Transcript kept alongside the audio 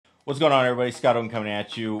What's going on, everybody? Scott Owen coming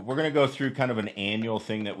at you. We're going to go through kind of an annual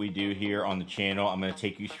thing that we do here on the channel. I'm going to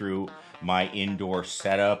take you through my indoor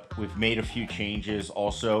setup. We've made a few changes,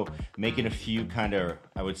 also making a few kind of,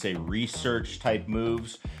 I would say, research type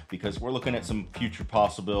moves because we're looking at some future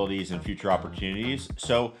possibilities and future opportunities.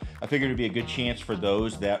 So I figured it'd be a good chance for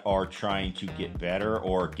those that are trying to get better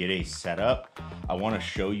or get a setup. I want to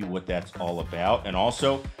show you what that's all about. And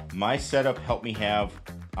also, my setup helped me have,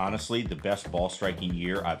 honestly, the best ball striking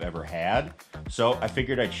year I've ever had. So I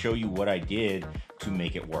figured I'd show you what I did to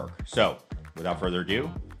make it work. So without further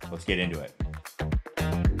ado, let's get into it.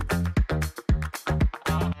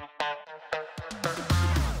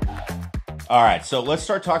 All right, so let's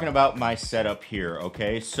start talking about my setup here,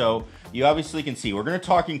 okay? So you obviously can see, we're gonna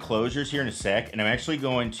talk enclosures here in a sec, and I'm actually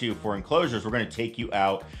going to, for enclosures, we're gonna take you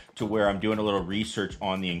out to where I'm doing a little research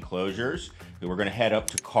on the enclosures. We're gonna head up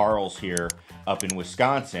to Carl's here up in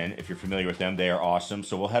Wisconsin. If you're familiar with them, they are awesome.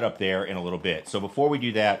 So we'll head up there in a little bit. So before we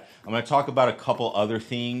do that, I'm gonna talk about a couple other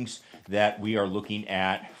things that we are looking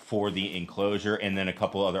at for the enclosure and then a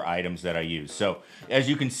couple other items that I use. So as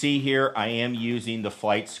you can see here, I am using the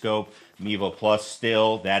FlightScope Mivo Plus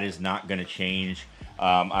still. That is not gonna change.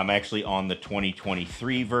 I'm actually on the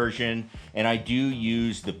 2023 version, and I do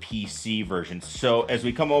use the PC version. So as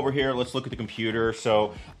we come over here, let's look at the computer.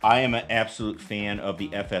 So I am an absolute fan of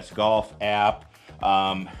the FS Golf app.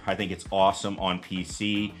 I think it's awesome on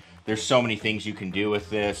PC. There's so many things you can do with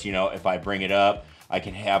this. You know, if I bring it up, I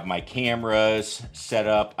can have my cameras set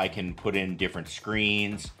up. I can put in different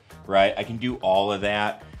screens, right? I can do all of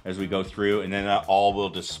that as we go through, and then that all will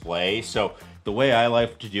display. So the way I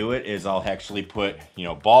like to do it is I'll actually put, you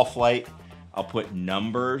know, ball flight, I'll put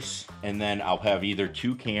numbers, and then I'll have either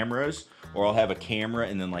two cameras or I'll have a camera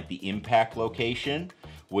and then like the impact location,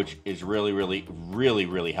 which is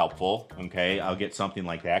really helpful. Okay, I'll get something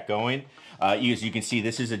like that going. As you can see,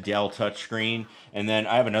 this is a Dell touchscreen, and then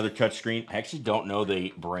I have another touchscreen. I actually don't know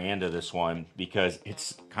the brand of this one because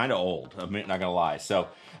it's kind of old, I'm not gonna lie. So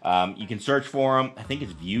you can search for them. I think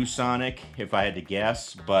it's ViewSonic if I had to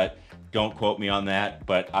guess, but don't quote me on that,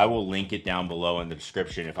 but I will link it down below in the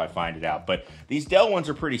description if I find it out. But these Dell ones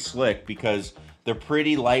are pretty slick because they're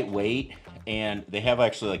pretty lightweight and they have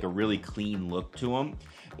actually like a really clean look to them.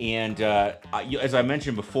 And as I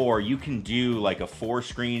mentioned before, you can do like a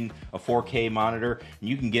 4-screen, a 4K monitor, and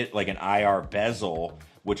you can get like an IR bezel,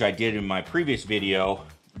 which I did in my previous video,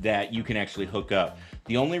 that you can actually hook up.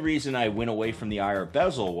 The only reason I went away from the IR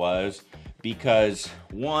bezel was because,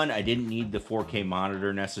 one, I didn't need the 4K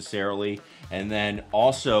monitor necessarily, and then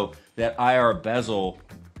also that IR bezel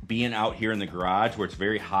being out here in the garage where it's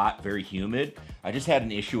very hot, very humid, I just had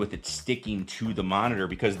an issue with it sticking to the monitor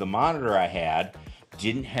because the monitor I had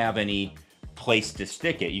didn't have any place to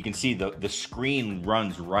stick it. You can see the screen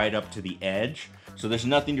runs right up to the edge, so there's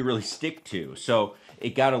nothing to really stick to. So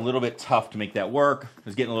it got a little bit tough to make that work. I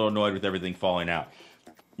was getting a little annoyed with everything falling out.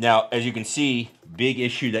 Now, as you can see, big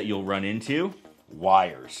issue that you'll run into,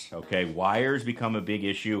 wires, okay? Wires become a big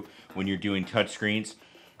issue when you're doing touchscreens.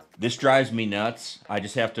 This drives me nuts. I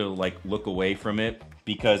just have to like look away from it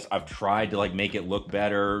because I've tried to like make it look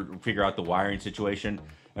better, figure out the wiring situation,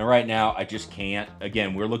 and right now I just can't.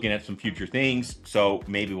 Again, we're looking at some future things, so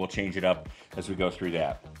maybe we'll change it up as we go through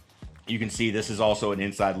that. You can see this is also an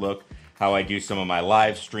inside look, how I do some of my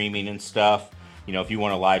live streaming and stuff. You know, if you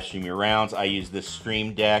want to live stream your rounds, I use this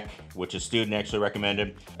Stream Deck, which a student actually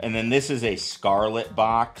recommended. And then this is a Scarlett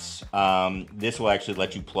box. This will actually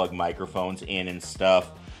let you plug microphones in and stuff.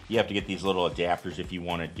 You have to get these little adapters if you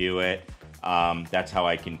want to do it. That's how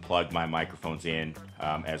I can plug my microphones in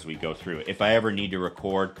as we go through it. If I ever need to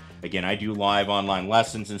record, again, I do live online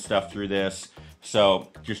lessons and stuff through this. So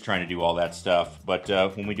just trying to do all that stuff. But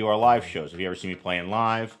when we do our live shows, if you ever see me playing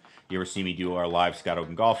live, you ever see me do our live Scott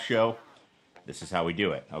Open Golf show, this is how we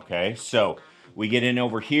do it, okay? So we get in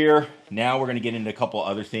over here. Now we're gonna get into a couple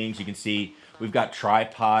other things. You can see we've got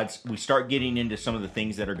tripods. We start getting into some of the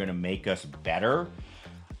things that are gonna make us better.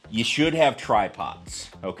 You should have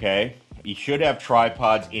tripods, okay? You should have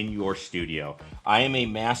tripods in your studio. I am a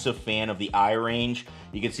massive fan of the iRange.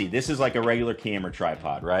 You can see this is like a regular camera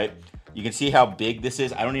tripod, right? You can see how big this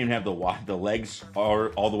is. I don't even have the legs are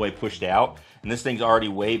all the way pushed out, and this thing's already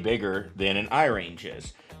way bigger than an iRange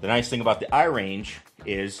is. The nice thing about the iRange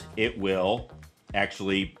is it will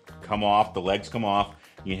actually come off, the legs come off,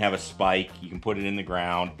 you can have a spike, you can put it in the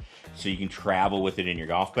ground, so you can travel with it in your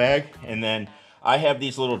golf bag. And then I have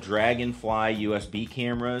these little Dragonfly USB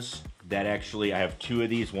cameras that actually, I have two of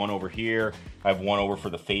these, one over here, I have one over for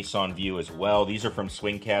the face-on view as well. These are from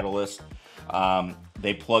Swing Catalyst.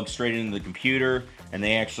 They plug straight into the computer. and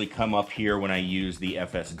they actually come up here when I use the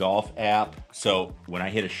FS Golf app. So when I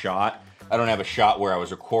hit a shot, I don't have a shot where I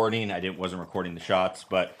was recording. Wasn't recording the shots,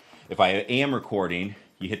 but if I am recording,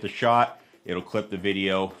 you hit the shot, it'll clip the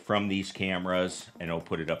video from these cameras and it'll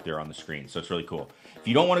put it up there on the screen. So it's really cool. If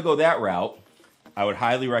you don't want to go that route, I would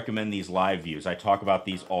highly recommend these live views. I talk about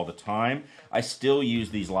these all the time. I still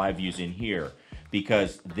use these live views in here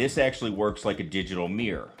because this actually works like a digital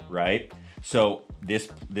mirror, right? So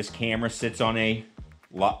this camera sits on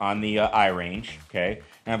the eye range, okay?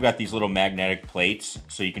 And I've got these little magnetic plates,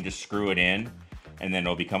 so you can just screw it in, and then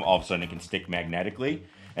it'll become, all of a sudden it can stick magnetically.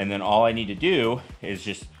 And then all I need to do is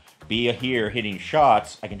just be here hitting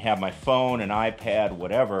shots. I can have my phone, an iPad,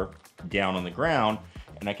 whatever, down on the ground,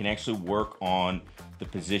 and I can actually work on the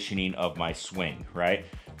positioning of my swing, right?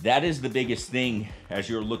 That is the biggest thing as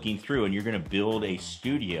you're looking through and you're gonna build a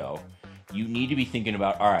studio. You need to be thinking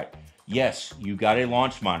about, all right, yes, you got a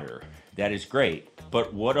launch monitor. That is great,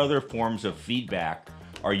 but what other forms of feedback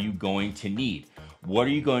are you going to need? What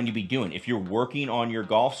are you going to be doing? If you're working on your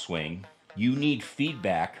golf swing, you need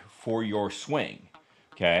feedback for your swing,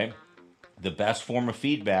 okay? The best form of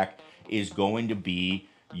feedback is going to be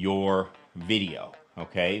your video,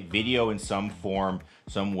 okay? Video in some form,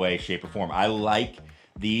 some way, shape, or form. I like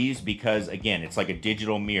these because, again, it's like a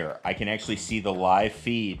digital mirror. I can actually see the live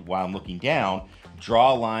feed while I'm looking down,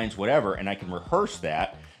 draw lines, whatever, and I can rehearse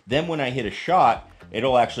that. Then when I hit a shot,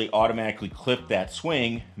 it'll actually automatically clip that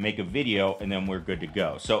swing, make a video, and then we're good to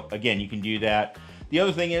go. So again, you can do that. The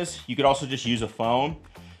other thing is you could also just use a phone.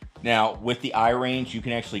 Now with the eye range, you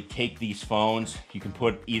can actually take these phones. You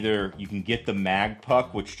can get the mag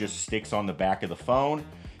puck, which just sticks on the back of the phone.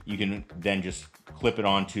 You can then just clip it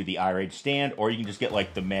onto the eye range stand, or you can just get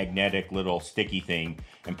like the magnetic little sticky thing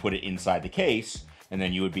and put it inside the case, and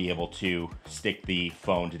then you would be able to stick the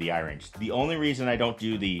phone to the eye range. The only reason I don't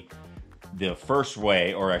do the first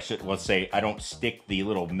way, or let's say I don't stick the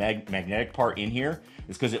little magnetic part in here,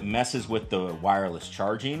 is because it messes with the wireless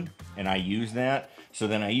charging, and I use that. So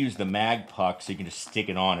then I use the mag puck, so you can just stick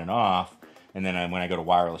it on and off, and then when I go to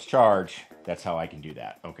wireless charge, that's how I can do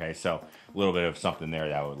that, okay? So a little bit of something there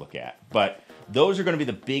that I would look at. But those are gonna be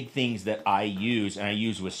the big things that I use, and I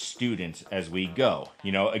use with students as we go.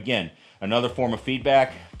 You know, again, another form of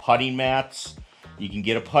feedback, putting mats. You can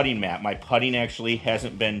get a putting mat. My putting actually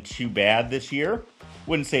hasn't been too bad this year.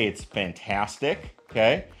 Wouldn't say it's fantastic,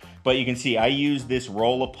 okay? But you can see I use this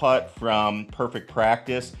Roll-A-Putt from Perfect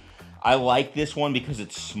Practice. I like this one because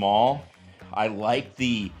it's small. I like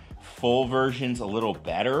the full versions a little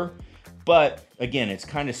better. But again, it's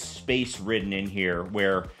kind of space ridden in here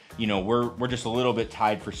where, you know, we're just a little bit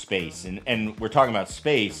tied for space. And we're talking about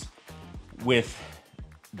space with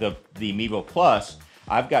the Mivo Plus.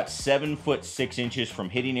 I've got 7 foot 6 inches from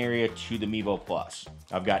hitting area to the Mivo Plus.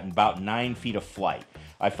 I've got about 9 feet of flight.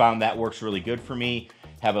 I found that works really good for me.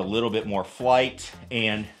 Have a little bit more flight,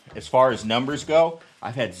 and as far as numbers go,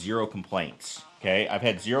 I've had 0 complaints, okay? I've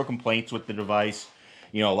had 0 complaints with the device.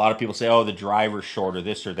 You know, a lot of people say, oh, the driver's short or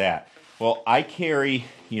this or that. Well, I carry,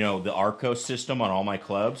 you know, the Arco system on all my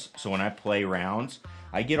clubs, so when I play rounds,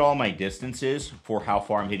 I get all my distances for how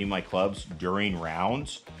far I'm hitting my clubs during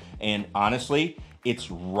rounds, and honestly,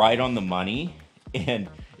 it's right on the money. And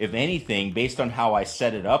if anything, based on how I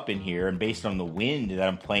set it up in here and based on the wind that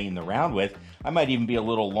I'm playing the round with, I might even be a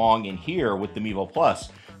little long in here with the Mivo Plus,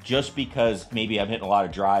 just because maybe I'm hitting a lot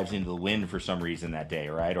of drives into the wind for some reason that day,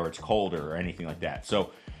 right? Or it's colder or anything like that.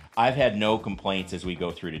 So I've had no complaints as we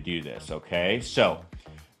go through to do this, okay? So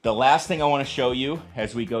the last thing I want to show you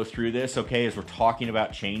as we go through this, okay, as we're talking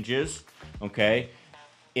about changes, okay,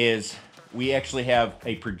 is we actually have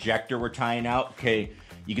a projector we're tying out, okay?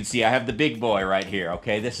 You can see I have the big boy right here,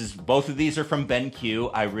 okay? Both of these are from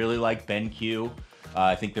BenQ. I really like BenQ.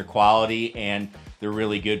 I think they're quality and they're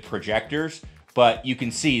really good projectors. But you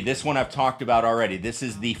can see this one I've talked about already. This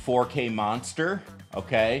is the 4K Monster,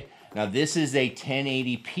 okay? Now this is a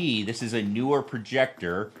 1080p. This is a newer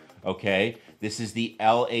projector, okay? This is the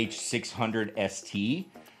LH600ST.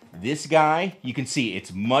 This guy, you can see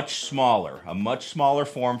it's much smaller, a much smaller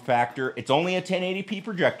form factor. It's only a 1080p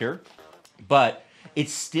projector, but it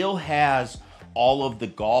still has all of the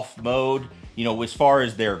golf mode, you know, as far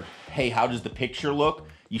as hey, how does the picture look?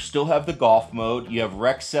 You still have the golf mode. You have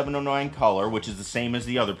Rec 709 color, which is the same as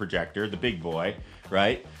the other projector, the big boy,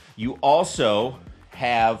 right? You also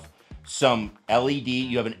have some LED,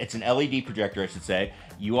 it's an LED projector, I should say.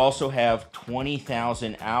 You also have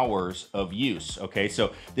 20,000 hours of use, okay?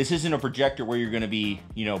 So this isn't a projector where you're gonna be,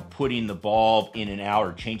 you know, putting the bulb in and out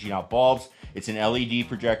or changing out bulbs. It's an LED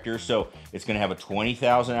projector, so it's gonna have a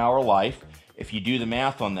 20,000 hour life. if you do the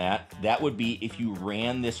math on that, that would be if you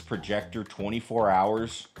ran this projector 24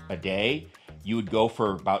 hours a day, you would go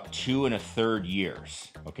for about 2 1/3 years.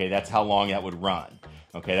 Okay, that's how long that would run.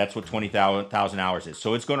 Okay, that's what 20,000 hours is.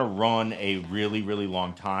 So it's going to run a really, really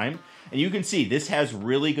long time. And you can see this has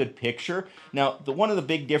really good picture. Now, one of the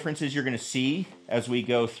big differences you're going to see as we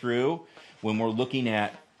go through when we're looking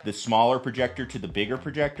at the smaller projector to the bigger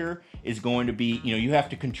projector is going to be, you have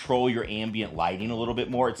to control your ambient lighting a little bit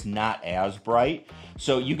more. It's not as bright.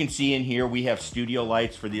 So you can see in here we have studio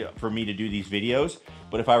lights for me to do these videos.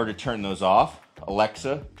 But if I were to turn those off,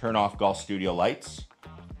 Alexa, turn off Golf Studio lights.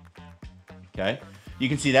 Okay, you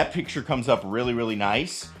can see that picture comes up really, really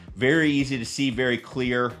nice. Very easy to see, very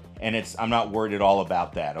clear, and I'm not worried at all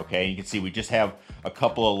about that. Okay, you can see we just have a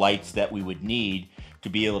couple of lights that we would need to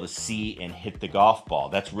be able to see and hit the golf ball.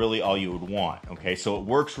 That's really all you would want. Okay, so it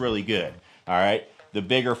works really good. All right, the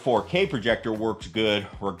bigger 4K projector works good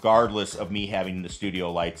regardless of me having the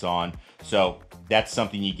studio lights on. So that's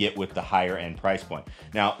something you get with the higher end price point.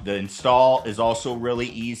 Now, the install is also really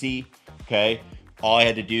easy. Okay, all I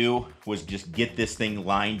had to do was just get this thing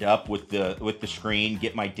lined up with the screen,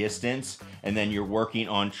 get my distance, and then you're working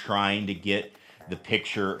on trying to get the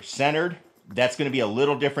picture centered. That's going to be a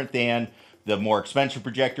little different than the more expensive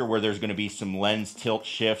projector, where there's going to be some lens tilt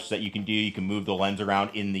shifts that you can do. You can move the lens around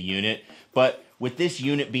in the unit. But with this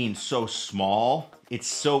unit being so small, it's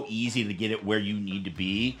so easy to get it where you need to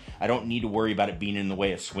be. I don't need to worry about it being in the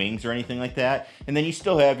way of swings or anything like that. And then you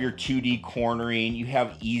still have your 2D cornering. You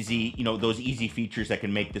have easy, those easy features that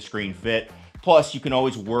can make the screen fit. Plus, you can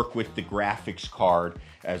always work with the graphics card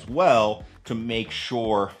as well to make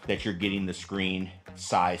sure that you're getting the screen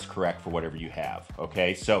size correct for whatever you have.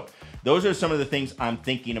 Okay, so those are some of the things I'm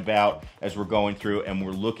thinking about as we're going through and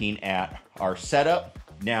we're looking at our setup.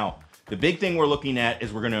 Now, the big thing we're looking at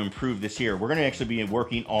is we're going to improve this here. We're going to actually be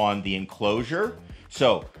working on the enclosure.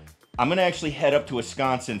 So I'm going to actually head up to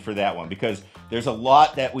Wisconsin for that one because there's a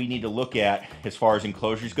lot that we need to look at as far as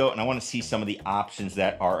enclosures go, and I want to see some of the options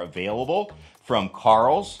that are available from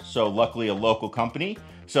Carl's. So luckily a local company.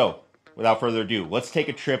 So without further ado, let's take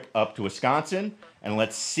a trip up to Wisconsin and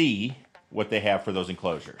let's see what they have for those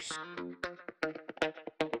enclosures.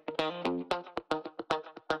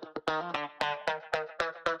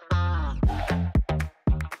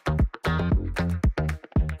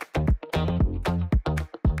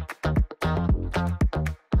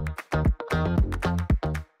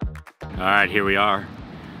 All right, here we are.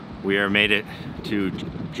 We are made it to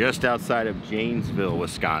just outside of Janesville,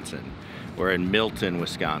 Wisconsin. We're in Milton,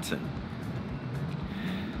 Wisconsin.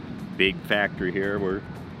 Big factory here. We're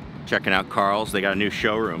checking out Carl's. They got a new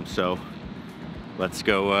showroom, so let's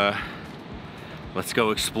go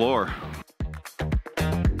explore.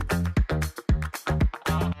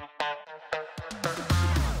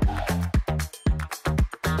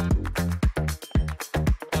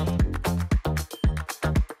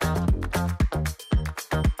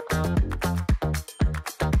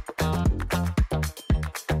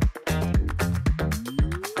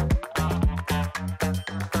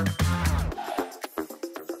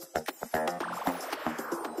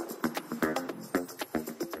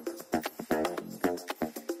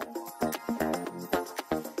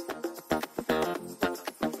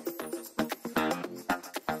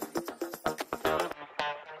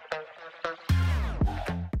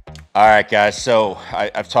 All right, guys, so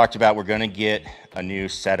I've talked about we're going to get a new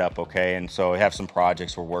setup, okay? And so we have some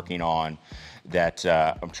projects we're working on that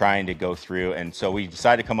I'm trying to go through. And so we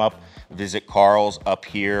decided to come up, visit Carl's up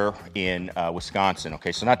here in Wisconsin,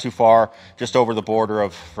 okay? So not too far, just over the border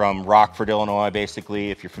from Rockford, Illinois, basically,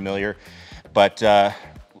 if you're familiar. But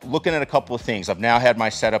looking at a couple of things. I've now had my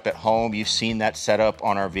setup at home. You've seen that setup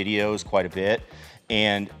on our videos quite a bit.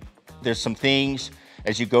 And there's some things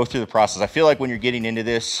as you go through the process. I feel like when you're getting into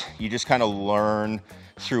this, you just kind of learn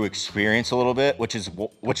through experience a little bit, which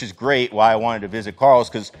is great. Why I wanted to visit Carl's,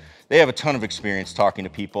 because they have a ton of experience talking to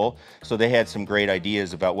people. So they had some great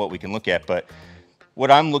ideas about what we can look at. But what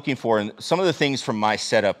I'm looking for, and some of the things from my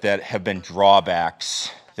setup that have been drawbacks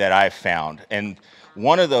that I've found, and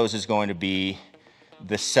one of those is going to be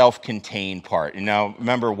the self-contained part. And now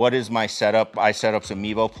remember, what is my setup? I set up some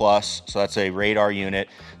Mivo Plus, so that's a radar unit.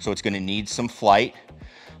 So it's going to need some flight.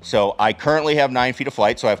 So I currently have 9 feet of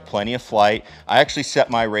flight, so I have plenty of flight. I actually set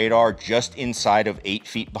my radar just inside of 8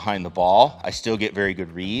 feet behind the ball. I still get very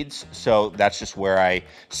good reads, so that's just where I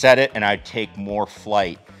set it, and I'd take more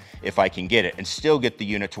flight if I can get it and still get the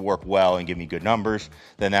unit to work well and give me good numbers.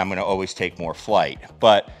 Then I'm going to always take more flight.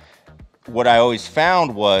 But what I always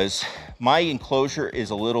found was my enclosure is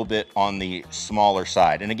a little bit on the smaller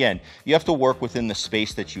side. And again, you have to work within the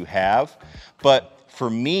space that you have, but for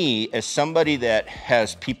me, as somebody that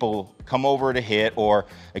has people come over to hit, or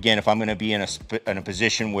again, if I'm going to be in a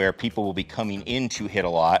position where people will be coming in to hit a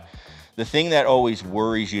lot, the thing that always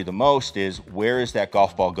worries you the most is, where is that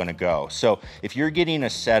golf ball going to go? So if you're getting a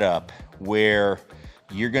setup where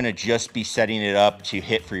you're going to just be setting it up to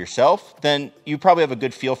hit for yourself, then you probably have a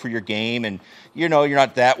good feel for your game, and you know, you're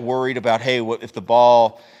not that worried about, hey, what if the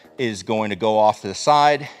ball is going to go off to the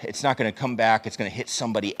side? It's not going to come back. It's going to hit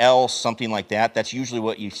somebody else, something like that. That's usually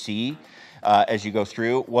what you see as you go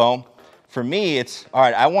through. Well, for me, it's, all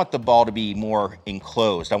right, I want the ball to be more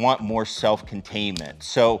enclosed. I want more self-containment.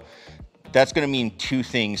 So that's going to mean two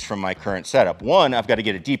things from my current setup. One, I've got to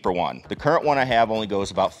get a deeper one. The current one I have only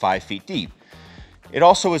goes about 5 feet deep. It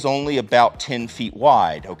also is only about 10 feet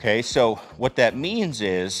wide, okay? So what that means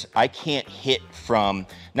is I can't hit from,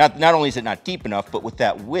 not only is it not deep enough, but with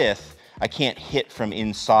that width, I can't hit from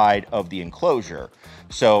inside of the enclosure.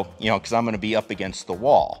 So, you know, because I'm going to be up against the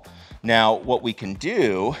wall. Now, what we can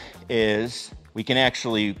do is we can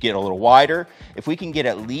actually get a little wider. If we can get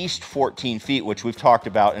at least 14 feet, which we've talked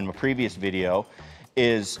about in a previous video,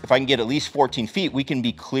 is if I can get at least 14 feet, we can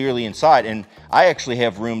be clearly inside. And I actually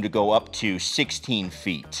have room to go up to 16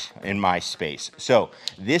 feet in my space. So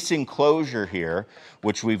this enclosure here,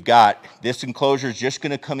 which we've got, this enclosure is just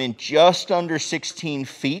going to come in just under 16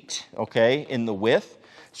 feet, okay, in the width.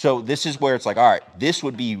 So this is where it's like, all right, this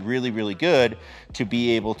would be really, really good to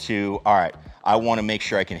be able to, all right, I want to make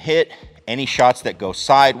sure I can hit any shots that go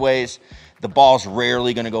sideways. The ball's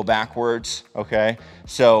rarely going to go backwards, okay?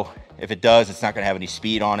 So if it does, it's not going to have any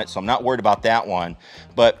speed on it, so I'm not worried about that one.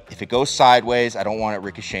 But if it goes sideways, I don't want it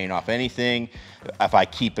ricocheting off anything. If I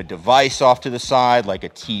keep a device off to the side, like a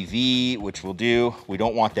TV, which we'll do, we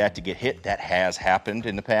don't want that to get hit. That has happened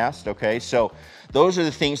in the past, okay? So those are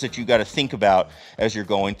the things that you got to think about as you're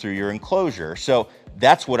going through your enclosure. So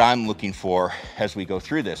that's what I'm looking for as we go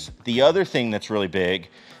through this. The other thing that's really big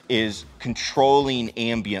is controlling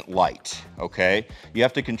ambient light, okay? You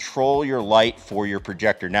have to control your light for your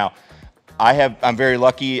projector. Now, I'm very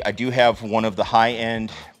lucky. I do have one of the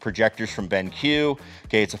high-end projectors from BenQ.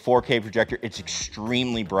 Okay, it's a 4K projector. It's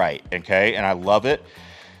extremely bright, okay? And I love it.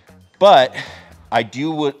 But I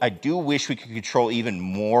do wish we could control even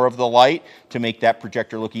more of the light to make that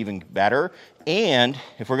projector look even better. And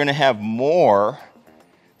if we're gonna have more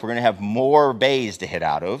bays to hit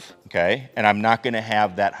out of, okay, and I'm not gonna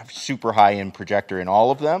have that super high-end projector in all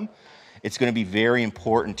of them, it's gonna be very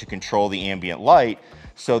important to control the ambient light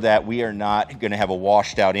so that we are not gonna have a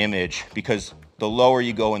washed out image, because the lower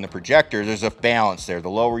you go in the projector, there's a balance there. The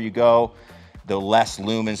lower you go, the less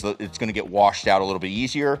lumens, it's gonna get washed out a little bit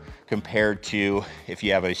easier compared to if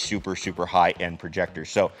you have a super, super high-end projector.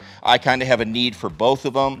 So I kind of have a need for both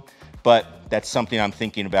of them, but that's something I'm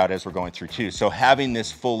thinking about as we're going through too. So having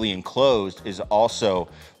this fully enclosed is also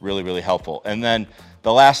really, really helpful. And then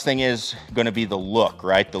the last thing is going to be the look,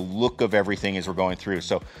 right? The look of everything as we're going through.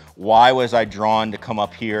 So why was I drawn to come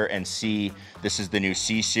up here and see this is the new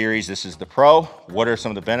C series, this is the Pro? What are some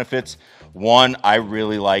of the benefits? One, I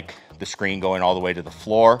really like the screen going all the way to the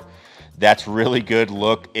floor. That's really good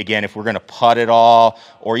look. Again, if we're going to putt it all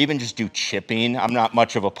or even just do chipping, I'm not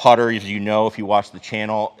much of a putter, as you know if you watch the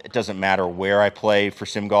channel. It doesn't matter where I play for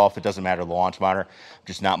sim golf. It doesn't matter the launch monitor. I'm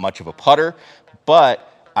just not much of a putter. But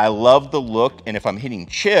I love the look, and if I'm hitting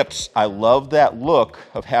chips, I love that look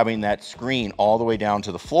of having that screen all the way down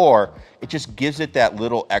to the floor. It just gives it that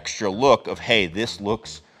little extra look of, hey, this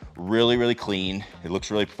looks really, really clean. It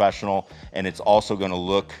looks really professional, and it's also going to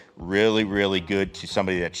look really, really good to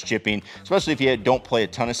somebody that's chipping, especially if you don't play a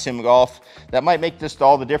ton of sim golf. That might make just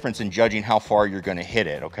all the difference in judging how far you're going to hit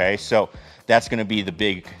it, okay? So that's going to be the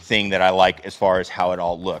big thing that I like as far as how it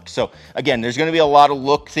all looks. So again, there's going to be a lot of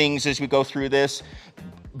look things as we go through this.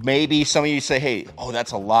 Maybe some of you say, hey, oh,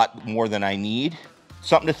 that's a lot more than I need.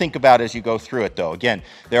 Something to think about as you go through it, though. Again,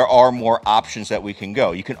 there are more options that we can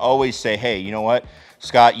go. You can always say, hey, you know what,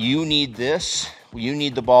 Scott, you need this. You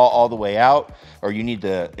need the ball all the way out, or you need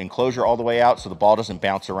the enclosure all the way out so the ball doesn't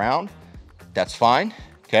bounce around. That's fine,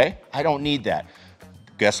 okay? I don't need that.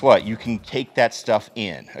 Guess what? You can take that stuff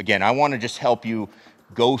in. Again, I want to just help you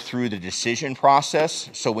go through the decision process.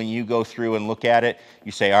 So when you go through and look at it,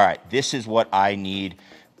 you say, all right, this is what I need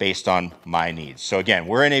based on my needs. So again,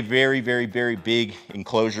 we're in a very, very, very big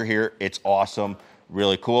enclosure here. It's awesome,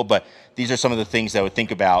 really cool. But these are some of the things that I would think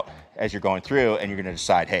about as you're going through, and you're going to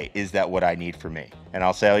decide, hey, is that what I need for me? And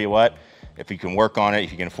I'll tell you what, if you can work on it,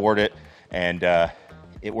 if you can afford it, and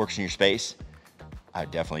it works in your space, I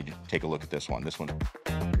definitely take a look at this one. This one